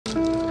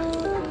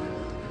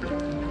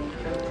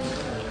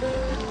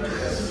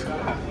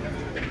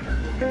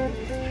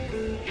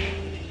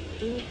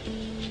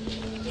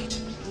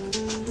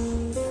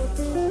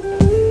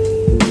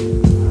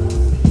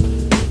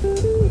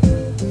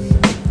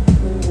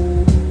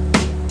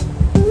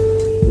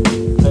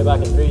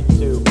3,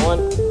 2,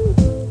 1.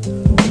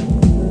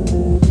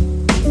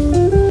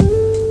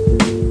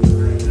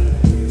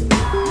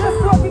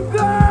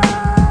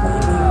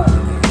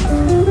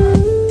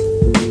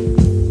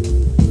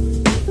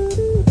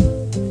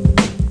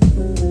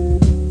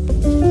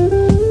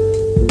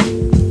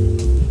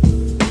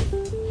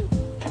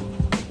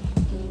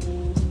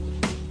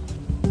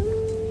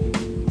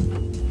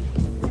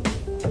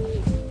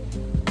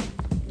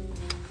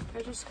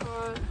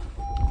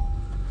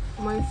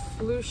 My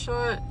flu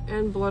shot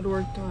and blood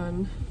work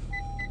done.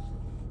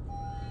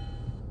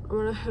 I'm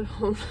gonna head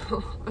home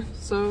now. I'm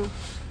so...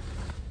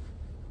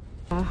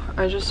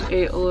 I just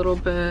ate a little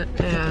bit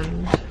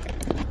and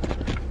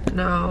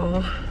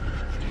now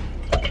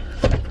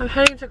I'm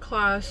heading to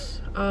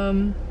class.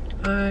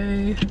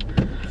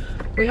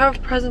 We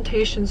have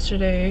presentations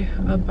today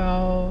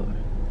about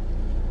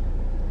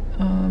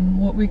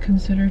what we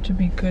consider to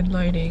be good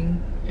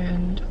lighting,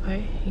 and I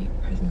hate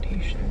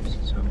presentations,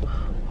 so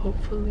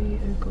hopefully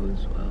it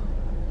goes well.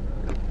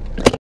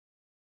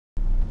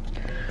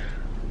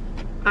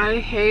 I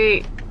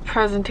hate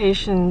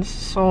presentations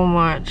so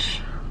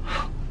much.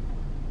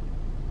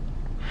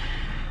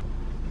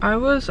 I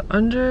was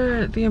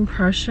under the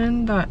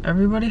impression that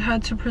everybody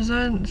had to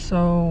present,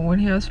 so when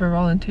he asked for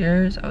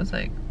volunteers, I was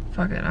like,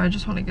 fuck it, I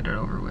just want to get it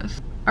over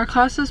with. Our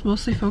class is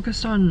mostly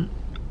focused on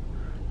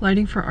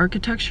lighting for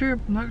architecture.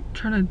 I'm not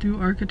trying to do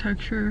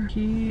architecture.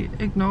 He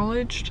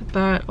acknowledged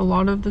that a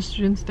lot of the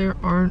students there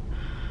aren't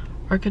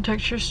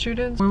architecture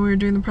students. When we were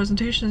doing the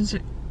presentations,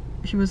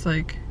 he was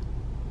like,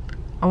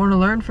 I want to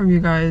learn from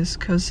you guys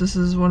because this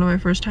is one of my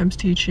first times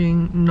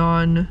teaching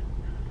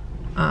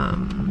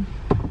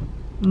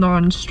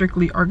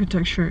non-strictly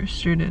architecture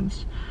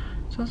students.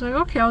 So I was like,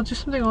 okay, I'll do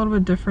something a little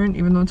bit different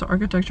even though it's an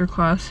architecture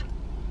class.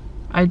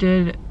 I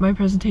did my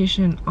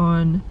presentation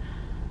on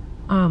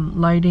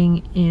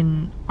lighting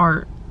in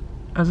art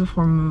as a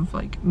form of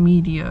like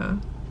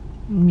medium,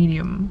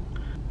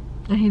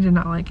 and he did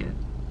not like it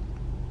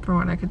from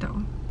what I could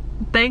tell.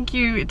 Thank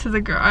you to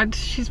the girl.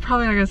 She's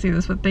probably not gonna see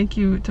this, but thank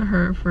you to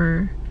her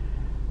for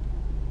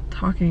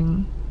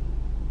talking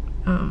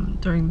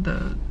during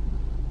the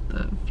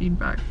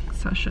feedback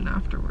session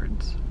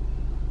afterwards.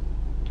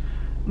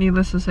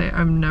 Needless to say,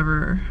 I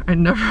never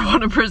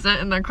want to present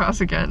in that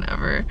class again,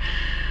 ever.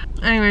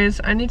 Anyways,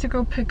 I need to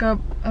go pick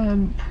up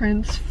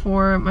prints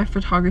for my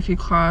photography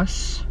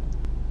class,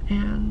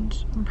 and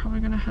I'm probably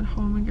gonna head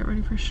home and get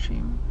ready for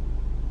stream.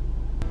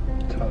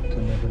 Top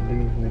to never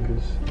leave,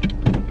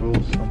 niggas.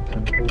 Rule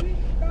something.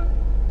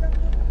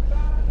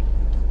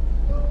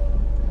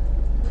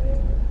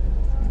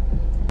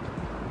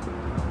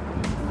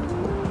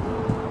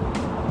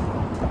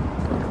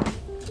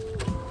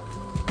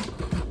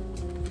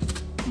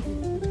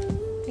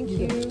 Thank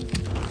you.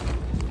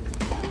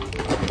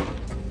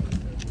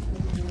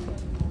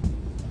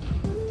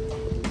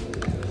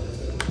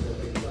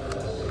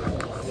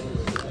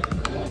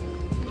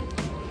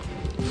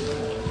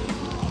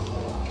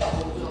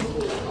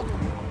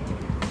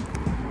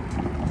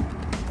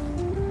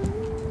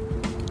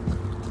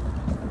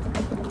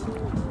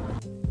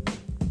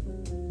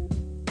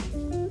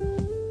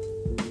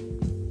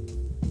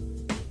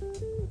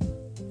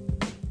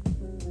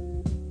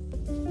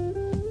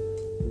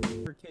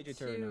 KJ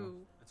turret now.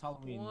 It's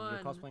Halloween. You're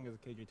cosplaying as a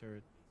KJ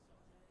turret.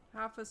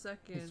 Half a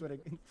second. I swear to,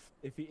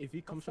 if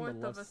he comes from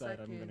the left side,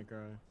 I'm gonna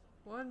cry.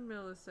 1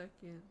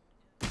 millisecond.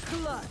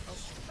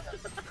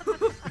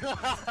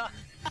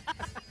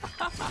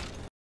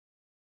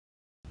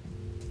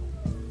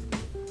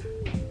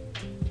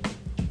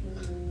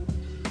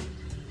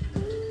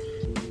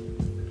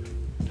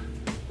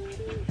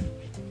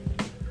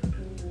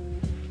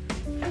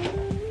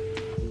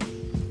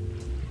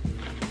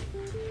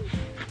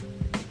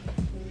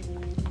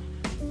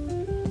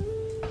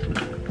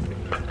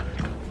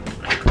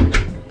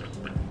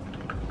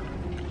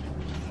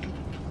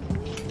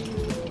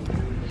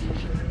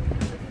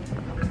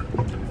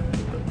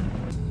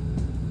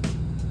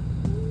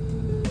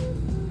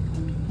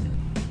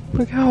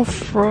 Look how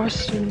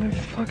frosted my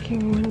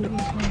fucking windows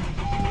are.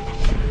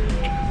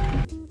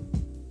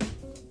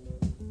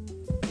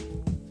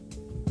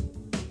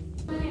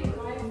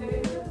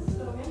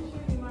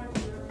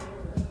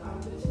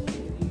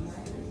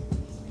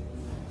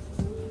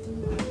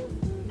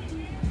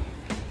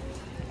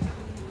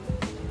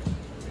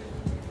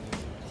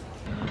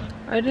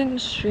 I didn't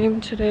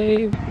stream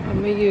today.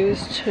 I'm gonna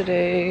use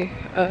today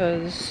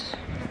as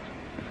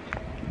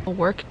a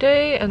work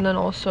day and then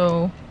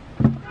also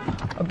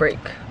a break.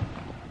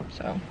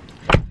 So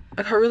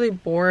I got really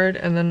bored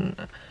and then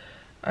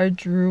I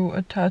drew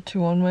a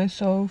tattoo on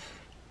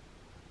myself.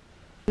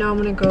 Now I'm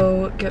gonna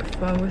go get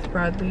pho with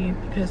Bradley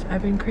because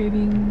I've been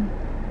craving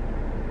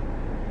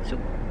soup.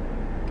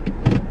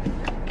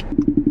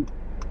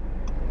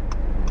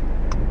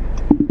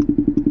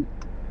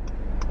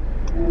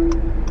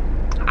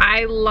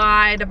 I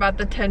lied about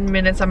the 10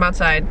 minutes I'm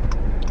outside.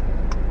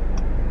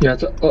 Yeah,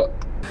 it's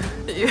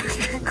You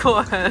can go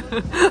ahead.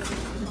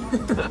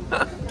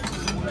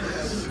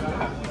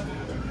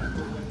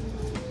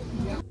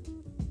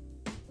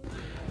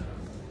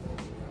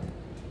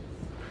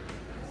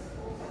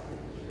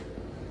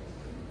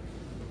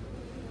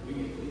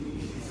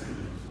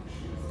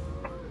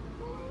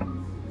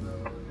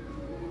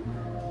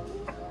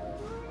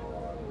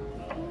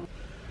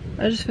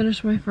 I just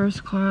finished my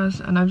first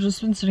class and I've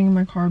just been sitting in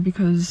my car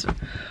because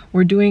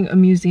we're doing a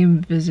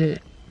museum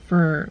visit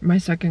for my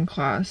second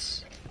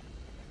class.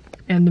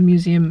 And the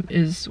museum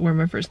is where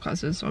my first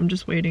class is, so I'm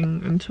just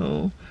waiting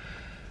until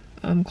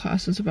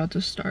class is about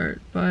to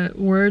start. But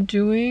we're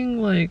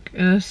doing like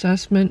an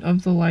assessment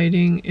of the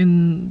lighting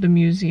in the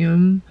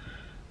museum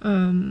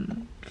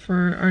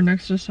for our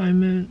next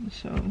assignment,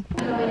 so.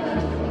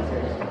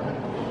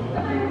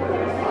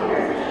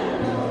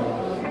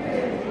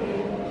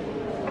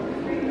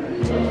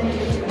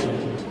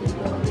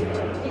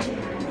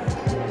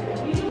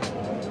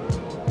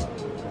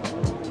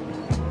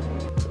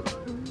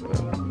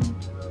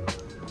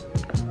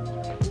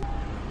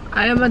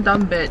 I am a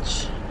dumb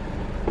bitch.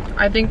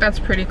 I think that's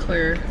pretty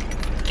clear.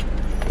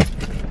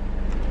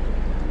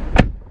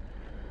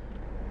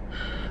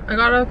 I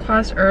got out of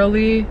class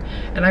early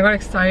and I got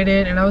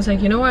excited and I was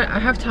like, you know what? I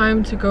have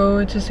time to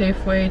go to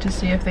Safeway to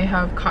see if they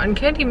have cotton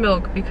candy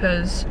milk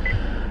because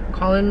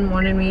Collin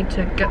wanted me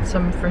to get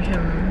some for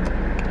him.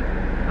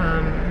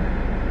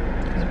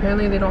 Because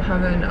apparently they don't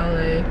have it in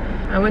LA.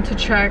 I went to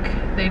check,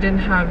 they didn't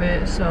have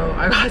it, so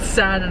I got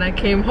sad and I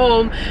came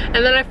home.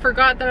 And then I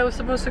forgot that I was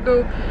supposed to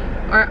go,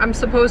 or I'm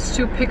supposed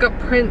to pick up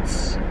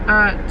prints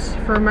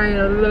for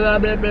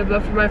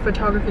my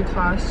photography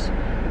class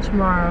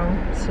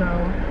tomorrow,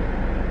 so.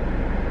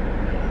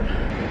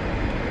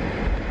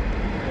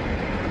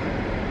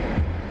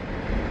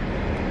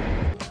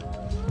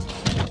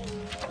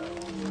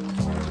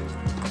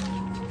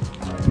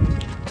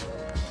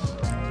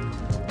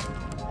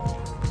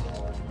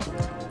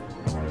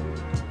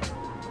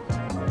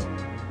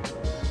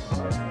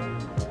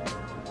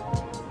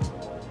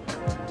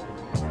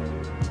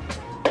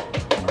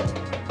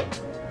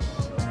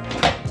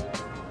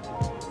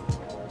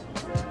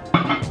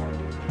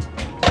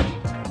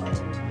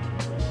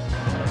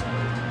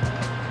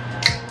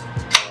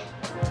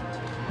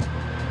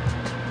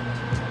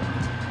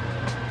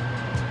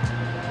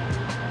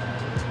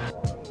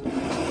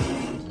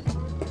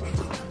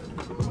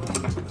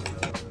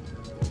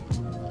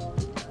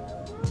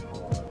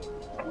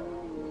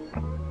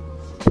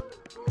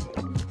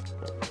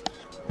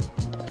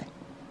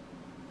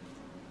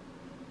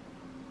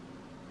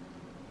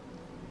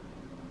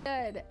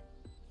 Good.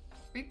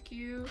 Thank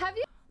you. Have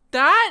you?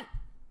 That,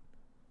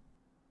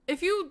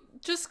 if you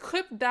just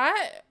clipped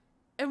that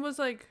and was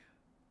like,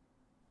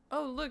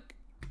 oh look,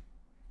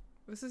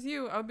 this is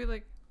you, I'll be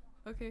like,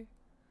 okay.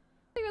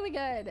 Really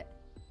good.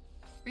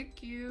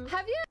 Thank you.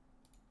 Have you?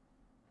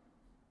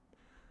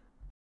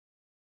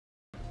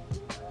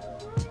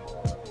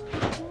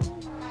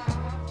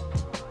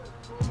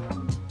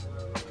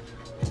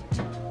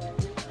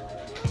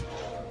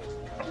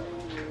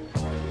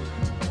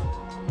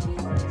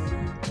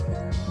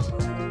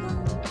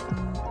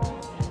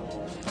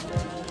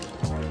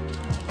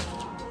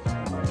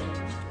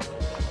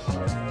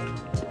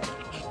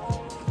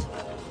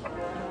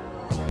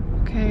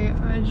 Okay,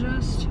 I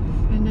just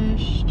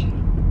finished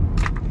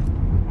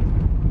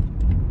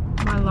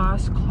my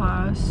last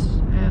class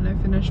and I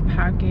finished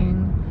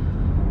packing.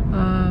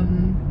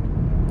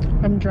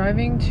 I'm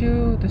driving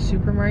to the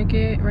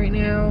supermarket right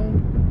now,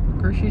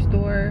 grocery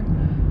store.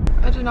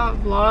 I did not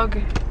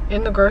vlog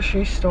in the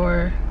grocery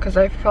store because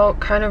I felt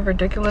kind of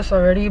ridiculous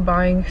already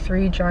buying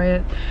 3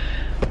 giant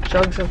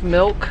jugs of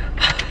milk.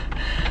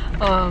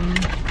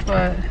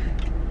 But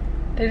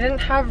they didn't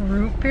have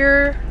root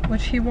beer,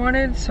 which he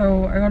wanted,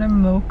 so I got a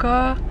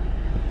mocha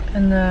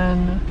and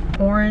then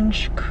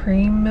orange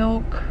cream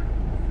milk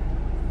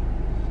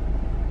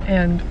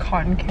and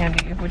cotton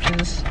candy, which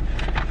is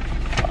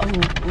a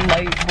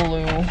light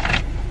blue.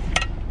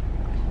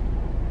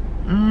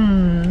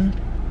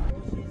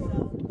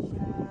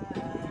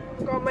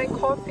 Got my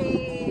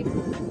coffee.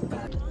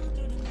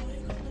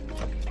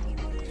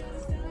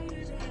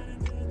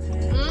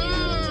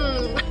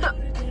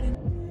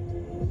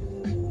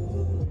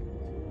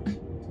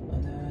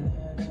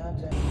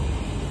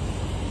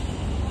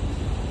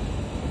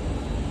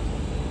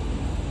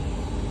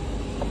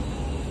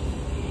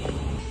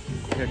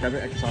 Okay, grab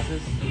your extra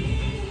sauces.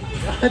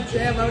 God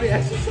damn, how many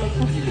extra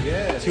sauces did you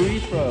get? 2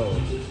 each,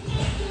 bro.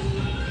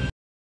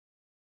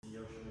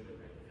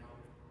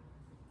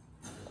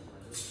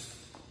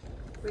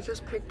 We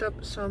just picked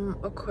up some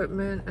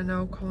equipment and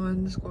now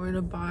Collin's going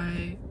to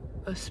buy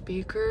a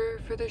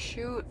speaker for the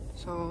shoot,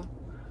 so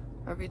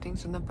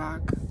everything's in the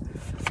back.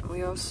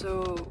 We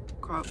also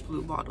got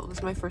Blue Bottle. This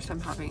is my first time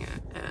having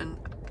it, and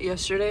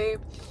yesterday,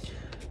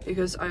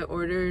 because I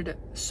ordered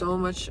so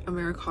much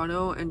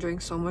Americano and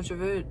drank so much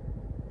of it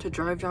to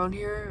drive down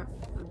here,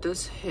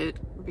 this hit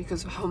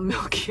because of how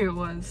milky it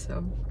was,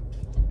 so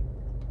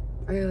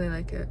I really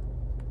like it.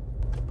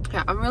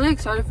 Yeah, I'm really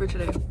excited for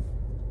today.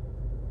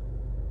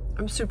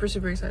 I'm super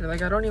excited.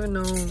 Like, I don't even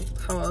know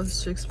how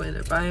else to explain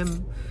it, but I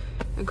am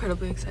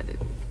incredibly excited.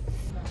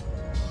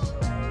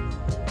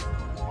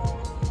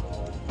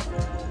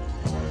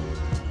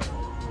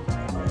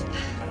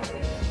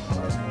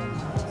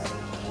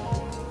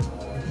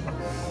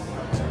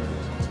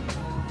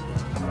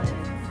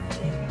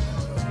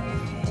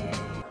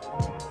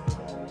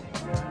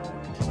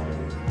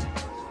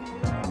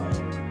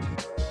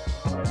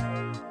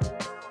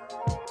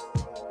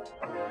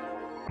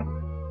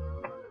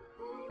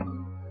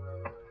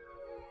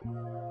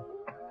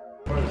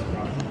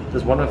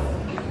 There's one of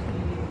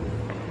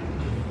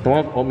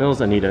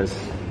oatmeal's Anita's.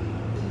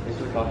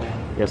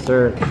 Yes,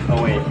 sir.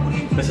 Oh wait,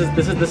 this is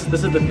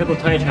the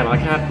pipluptiny channel. I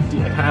can't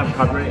have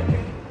copyright.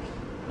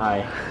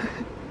 Hi.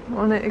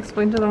 Want to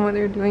explain to them what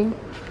they're doing?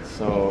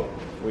 So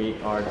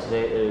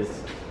today is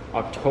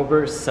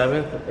October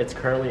 7th. It's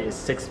currently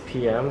 6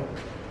 p.m.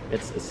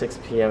 It's 6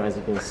 p.m. as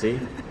you can see.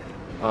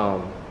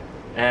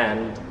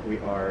 And we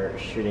are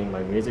shooting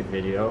my music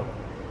video.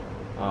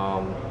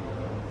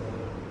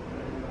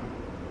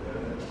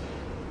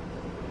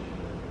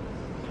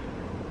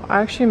 I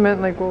actually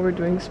meant like what we're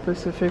doing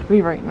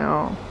specifically right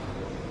now.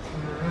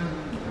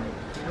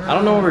 I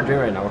don't know what we're doing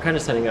right now. We're kind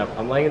of setting up.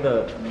 I'm letting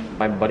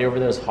my buddy over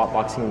there is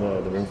hotboxing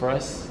the room for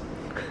us,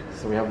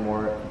 so we have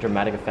more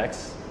dramatic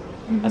effects.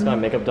 That's got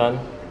makeup done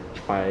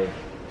by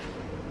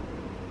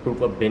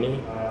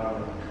pipluptiny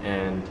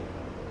and.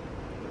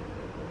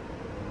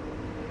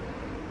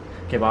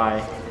 Okay,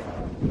 bye.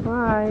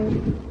 Bye.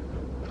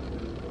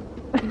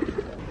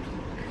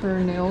 Her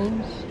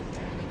nails,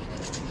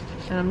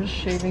 and I'm just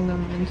shaving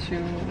them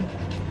into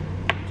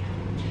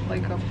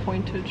like a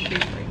pointed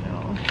shape right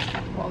now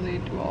while they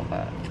do all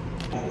that.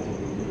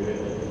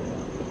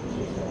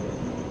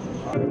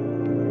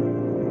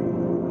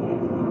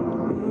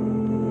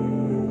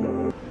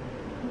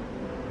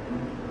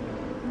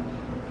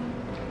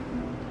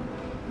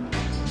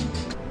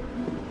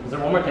 Is there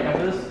one more take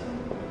after this?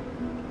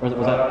 Or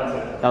was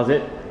that was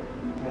it?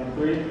 And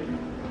 3,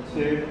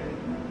 2,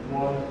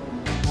 1,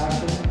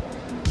 action.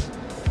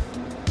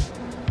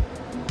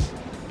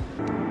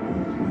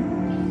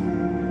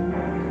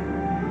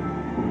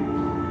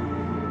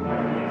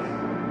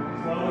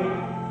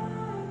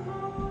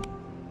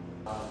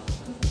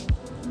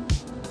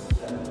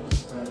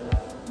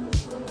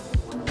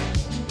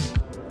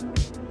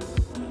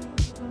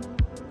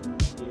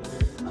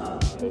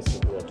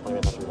 Basically, like 20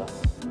 minutes after that.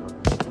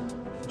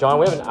 John,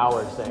 we have an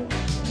hour to say.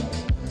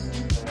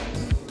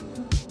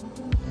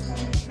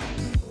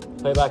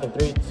 Play back in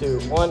 3, 2,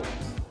 1.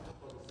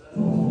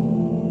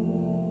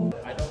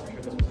 I don't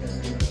think this was going to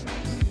be good.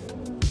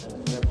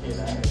 I'm going to pay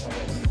that.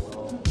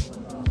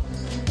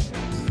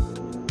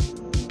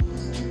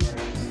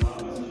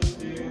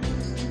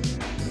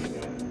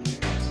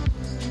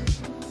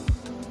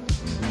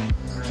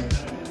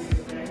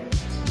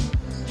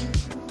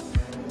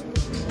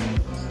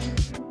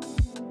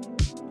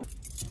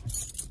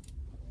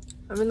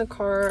 I'm in the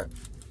car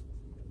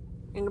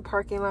in the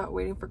parking lot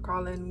waiting for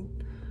Collin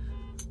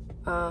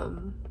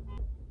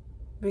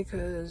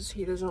because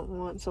he doesn't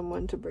want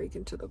someone to break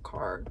into the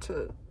car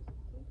to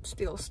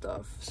steal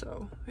stuff.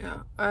 So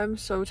yeah, I'm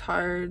so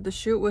tired. The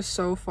shoot was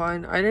so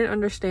fun. I didn't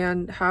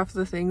understand half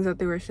the things that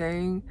they were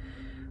saying,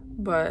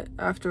 but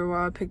after a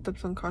while I picked up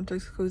some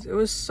context clues.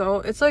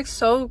 It's like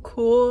so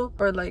cool,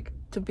 or like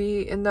to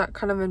be in that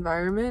kind of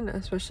environment,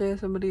 especially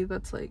as somebody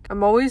that's like,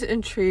 I'm always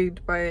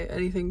intrigued by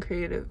anything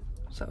creative.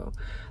 So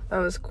that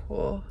was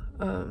cool.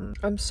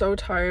 I'm so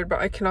tired, but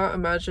I cannot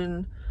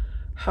imagine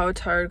how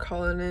tired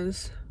Collin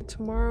is.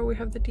 Tomorrow we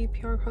have the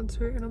DPR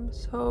concert and I'm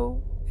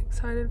so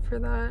excited for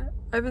that.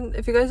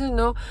 If you guys didn't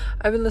know,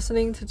 I've been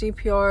listening to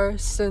DPR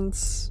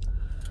since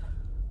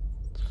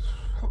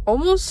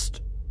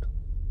almost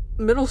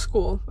middle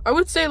school. I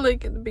would say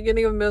like at the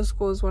beginning of middle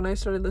school is when I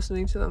started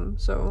listening to them.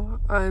 So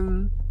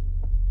I'm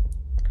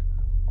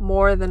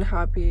more than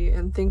happy,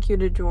 and thank you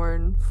to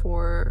Jorn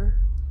for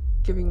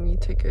giving me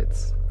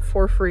tickets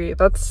for free.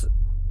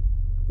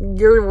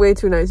 You're way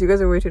too nice. You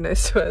guys are way too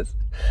nice to us.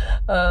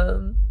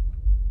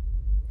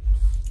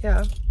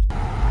 Yeah.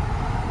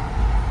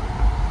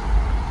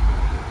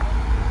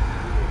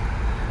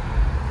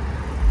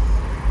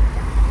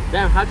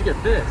 Damn, how'd you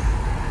get this?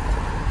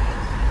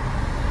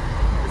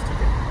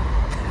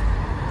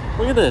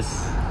 Look at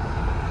this.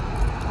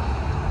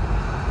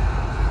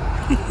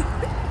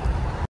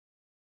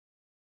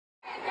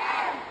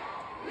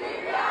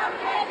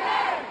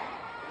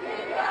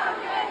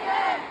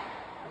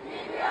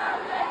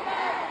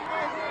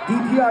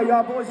 DPR,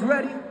 y'all boys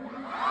ready?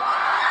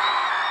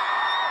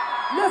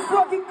 Let's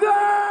fucking go!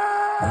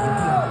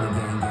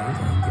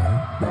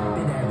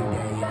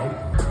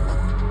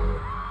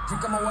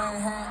 Drink on my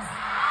wedding hat,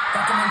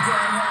 back on my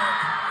dead hat.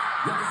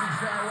 Yo, this is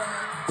Joe.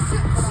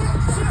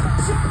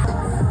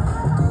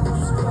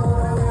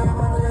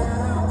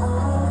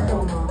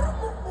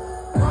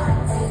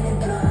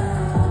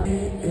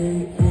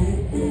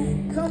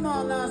 Come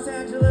on, Los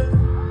Angeles.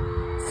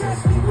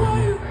 Test me,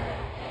 boy.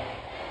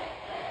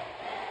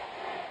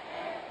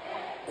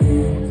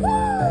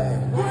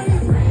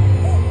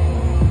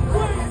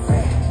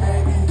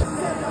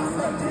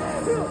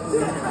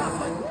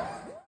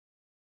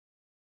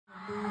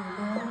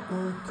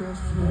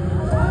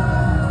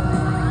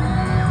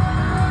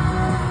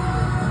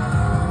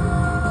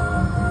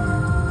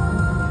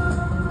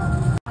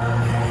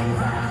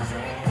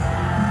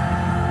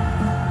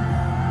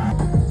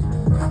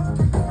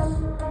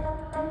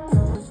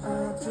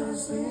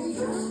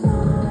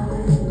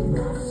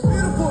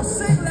 Beautiful,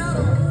 sing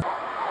louder.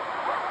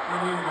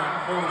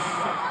 Holy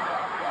shit.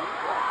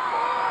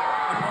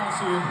 I promise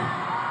you,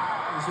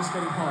 this just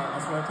getting hot.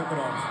 That's why I took it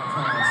off. I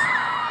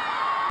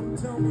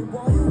promise. Tell me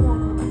why you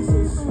wanna be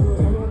so sweet.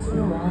 I want to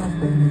know why,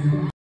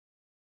 baby.